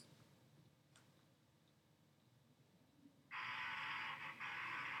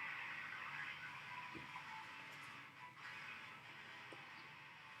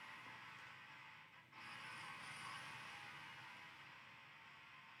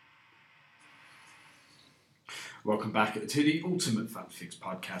Welcome back to the Ultimate Fan Fix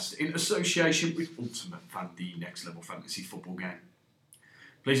podcast in association with Ultimate Fan, the next level fantasy football game.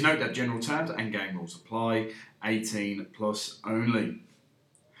 Please note that general terms and game rules apply, 18 plus only.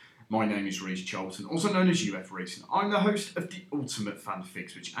 My name is Reece Charlton, also known as Reece, and I'm the host of the Ultimate Fan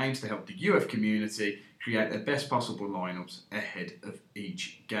Fix, which aims to help the UF community create their best possible lineups ahead of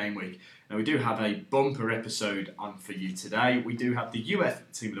each game week. Now, we do have a bumper episode on for you today. We do have the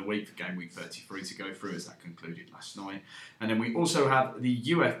UF Team of the Week for game week 33 to go through, as that concluded last night. And then we also have the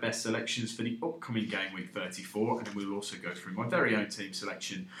UF best selections for the upcoming game week 34, and then we'll also go through my very own team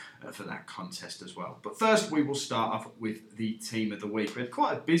selection for that contest as well. But first, we will start off with the Team of the Week. We had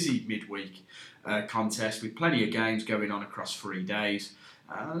quite a busy midweek contest with plenty of games going on across 3 days.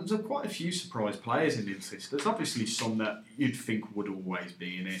 There's quite a few surprise players in this list. There's obviously some that you'd think would always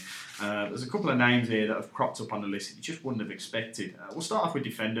be in it. There's a couple of names here that have cropped up on the list that you just wouldn't have expected. We'll start off with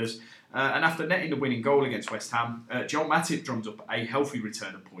defenders. And after netting the winning goal against West Ham, Joel Matip drums up a healthy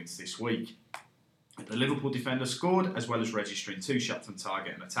return of points this week. The Liverpool defender scored, as well as registering 2 shots on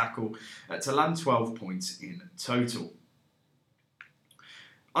target and a tackle, to land 12 points in total.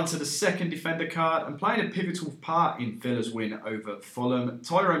 Onto the second defender card, and playing a pivotal part in Villa's win over Fulham,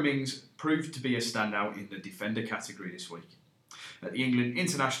 Tyrone Mings proved to be a standout in the defender category this week. The England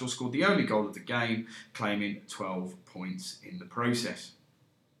international scored the only goal of the game, claiming 12 points in the process.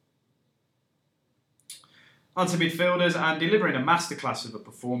 Onto midfielders, and delivering a masterclass of a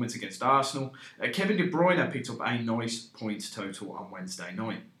performance against Arsenal, Kevin De Bruyne picked up a nice points total on Wednesday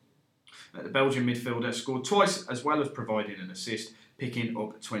night. The Belgian midfielder scored twice, as well as providing an assist, picking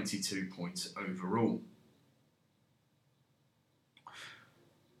up 22 points overall.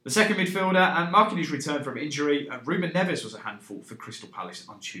 The second midfielder, and marking his return from injury, Ruben Neves was a handful for Crystal Palace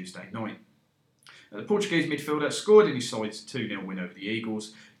on Tuesday night. The Portuguese midfielder scored in his side's 2-0 win over the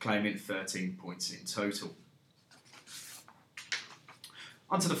Eagles, claiming 13 points in total.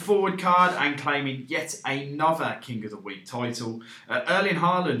 Onto the forward card, and claiming yet another King of the Week title, Erling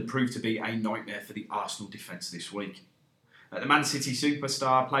Haaland proved to be a nightmare for the Arsenal defence this week. The Man City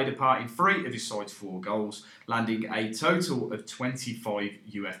superstar played a part in 3 of his side's 4 goals, landing a total of 25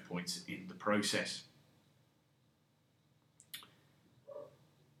 UF points in the process.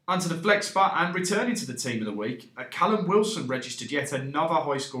 Onto the flex spot, and returning to the Team of the Week, Callum Wilson registered yet another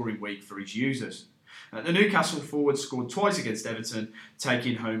high-scoring week for his users. The Newcastle forward scored twice against Everton,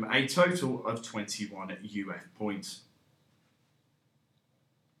 taking home a total of 21 UF points.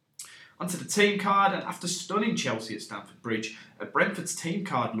 Onto the team card, and after stunning Chelsea at Stamford Bridge, Brentford's team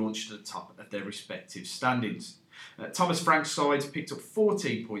card launched to the top of their respective standings. Thomas Frank's side picked up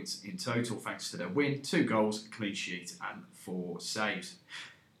 14 points in total thanks to their win, 2 goals, a clean sheet and 4 saves.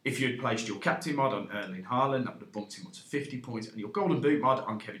 If you had placed your captain mod on Erling Haaland, that would have bumped him up to 50 points, and your golden boot mod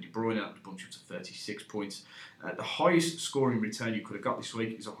on Kevin De Bruyne, that would have bumped you up to 36 points. The highest scoring return you could have got this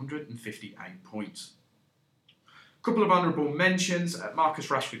week is 158 points. A couple of honourable mentions. Marcus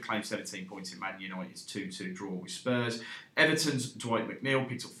Rashford claimed 17 points in Man United's 2-2 draw with Spurs. Everton's Dwight McNeil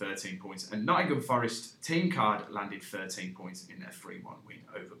picked up 13 points, and Nottingham Forest team card landed 13 points in their 3-1 win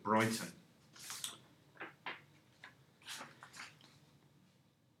over Brighton.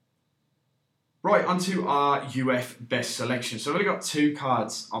 Right, onto our UF best selection. So I've only got 2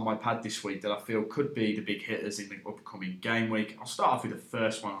 cards on my pad this week that I feel could be the big hitters in the upcoming game week. I'll start off with the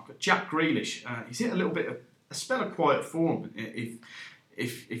first one. I've got Jack Grealish. He's hit a little bit of a spell of quiet form,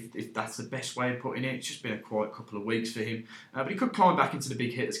 if that's the best way of putting it. It's just been a quiet couple of weeks for him. But he could climb back into the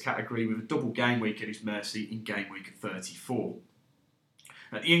big hitters category with a double game week at his mercy in game week 34.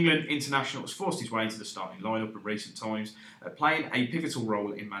 The England international has forced his way into the starting lineup in recent times, playing a pivotal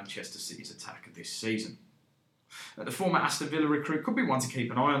role in Manchester City's attack this season. The former Aston Villa recruit could be one to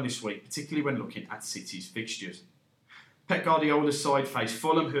keep an eye on this week, particularly when looking at City's fixtures. Pep Guardiola's side face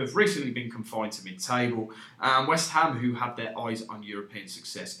Fulham, who have recently been confined to mid-table, and West Ham, who have their eyes on European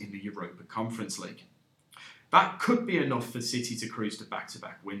success in the Europa Conference League. That could be enough for City to cruise to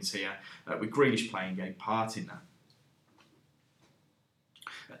back-to-back wins here, with Grealish playing a part in that.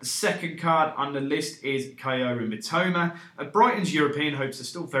 The second card on the list is Kaoru Mitoma. Brighton's European hopes are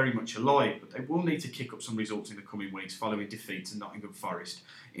still very much alive, but they will need to kick up some results in the coming weeks following defeat to Nottingham Forest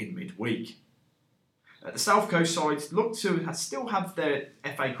in midweek. The South Coast sides look to still have their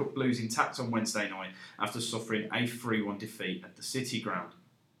FA Cup blues intact on Wednesday night after suffering a 3-1 defeat at the City ground.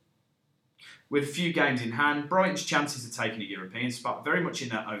 With a few games in hand, Brighton's chances of taking a European spot are very much in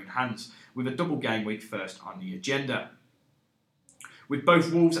their own hands, with a double game week first on the agenda. With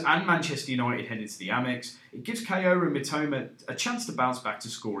both Wolves and Manchester United heading to the Amex, it gives Kaoru Mitoma a chance to bounce back to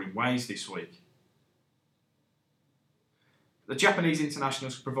scoring ways this week. The Japanese international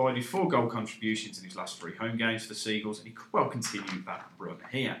has provided 4 goal contributions in his last 3 home games for the Seagulls, and he could well continue that run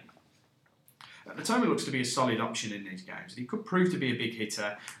here. Matoma looks to be a solid option in these games, and he could prove to be a big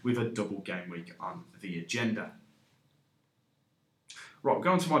hitter with a double game week on the agenda. Right, we're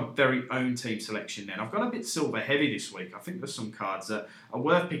going to my very own team selection then. I've gone a bit silver heavy this week. I think there's some cards that are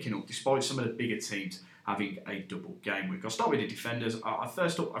worth picking up despite some of the bigger teams having a double game week. I'll start with the defenders.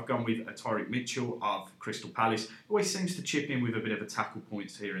 First up, I've gone with Tyreek Mitchell of Crystal Palace. He always seems to chip in with a bit of a tackle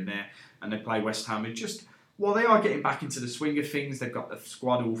points here and there, and they play West Ham. It just, while they are getting back into the swing of things, they've got the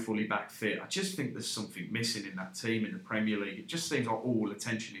squad all fully back fit. I just think there's something missing in that team in the Premier League. It just seems like all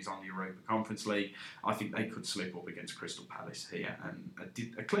attention is on the Europa Conference League. I think they could slip up against Crystal Palace here, and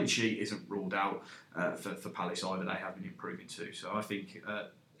a clean sheet isn't ruled out for Palace either. They have been improving too. So I think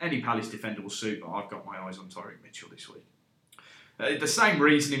any Palace defender will suit, but I've got my eyes on Tyreek Mitchell this week. The same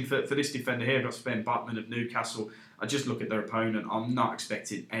reasoning for this defender here. I've got Sven Botman of Newcastle. I just look at their opponent. I'm not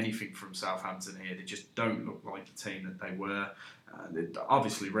expecting anything from Southampton here. They just don't look like the team that they were.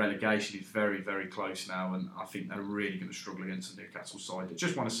 Obviously, relegation is very, very close now, and I think they're really going to struggle against the Newcastle side. They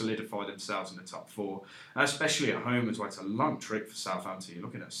just want to solidify themselves in the top 4, especially at home as well. It's a long trip for Southampton. You're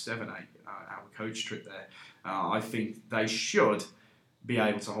looking at a 7-8 hour coach trip there. I think they should be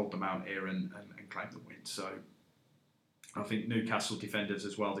able to hold them out here and claim the win. So I think Newcastle defenders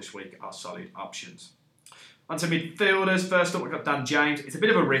as well this week are solid options. On to midfielders. First up, we've got Dan James. It's a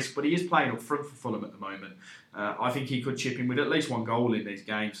bit of a risk, but he is playing up front for Fulham at the moment. I think he could chip in with at least 1 goal in these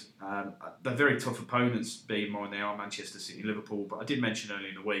games. They're very tough opponents, being in mind they are Manchester City, Liverpool, but I did mention earlier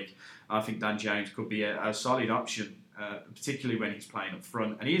in the week, I think Dan James could be a solid option, particularly when he's playing up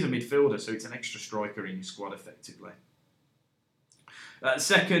front. And he is a midfielder, so it's an extra striker in your squad effectively.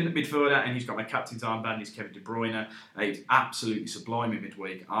 Second midfielder, and he's got my captain's armband, is Kevin De Bruyne. He's absolutely sublime in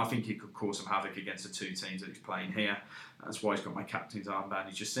midweek. I think he could cause some havoc against the 2 teams that he's playing here. That's why he's got my captain's armband.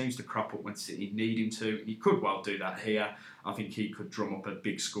 He just seems to crop up when City need him to. He could well do that here. I think he could drum up a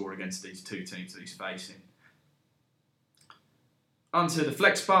big score against these 2 teams that he's facing. Onto the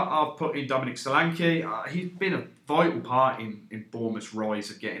flex spot, I've put in Dominic Solanke. He's been a vital part in Bournemouth's rise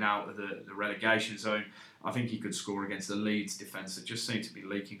of getting out of the relegation zone. I think he could score against the Leeds defence that just seems to be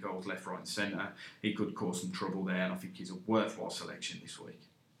leaking goals left, right and centre. He could cause some trouble there, and I think he's a worthwhile selection this week.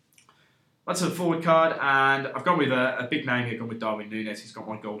 That's a forward card, and I've gone with a big name here, gone with Darwin Núñez. He's got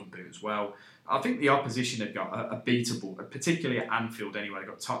my golden boot as well. I think the opposition have got a beatable, particularly at Anfield anyway. They've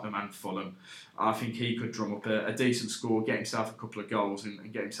got Tottenham and Fulham. I think he could drum up a decent score, get himself a couple of goals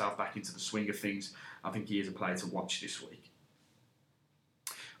and get himself back into the swing of things. I think he is a player to watch this week.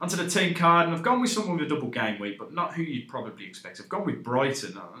 Onto the team card, and I've gone with someone with a double game week, but not who you'd probably expect. I've gone with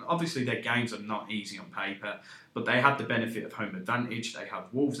Brighton. Obviously, their games are not easy on paper, but they had the benefit of home advantage. They have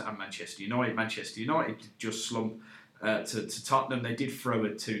Wolves and Manchester United. Manchester United just slumped to Tottenham. They did throw a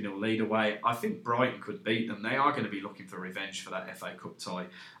 2-0 lead away. I think Brighton could beat them. They are going to be looking for revenge for that FA Cup tie.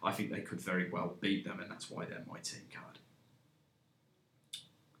 I think they could very well beat them, and that's why they're my team card.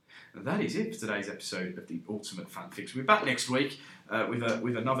 And that is it for today's episode of the Ultimate Fan Fix. We'll be back next week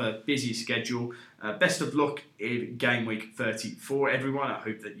with another busy schedule. Best of luck in game week 34, everyone. I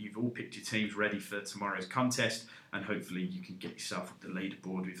hope that you've all picked your teams ready for tomorrow's contest, and hopefully you can get yourself up the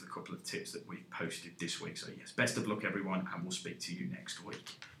leaderboard with a couple of tips that we've posted this week. So yes, best of luck, everyone, and we'll speak to you next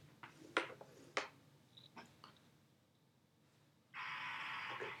week.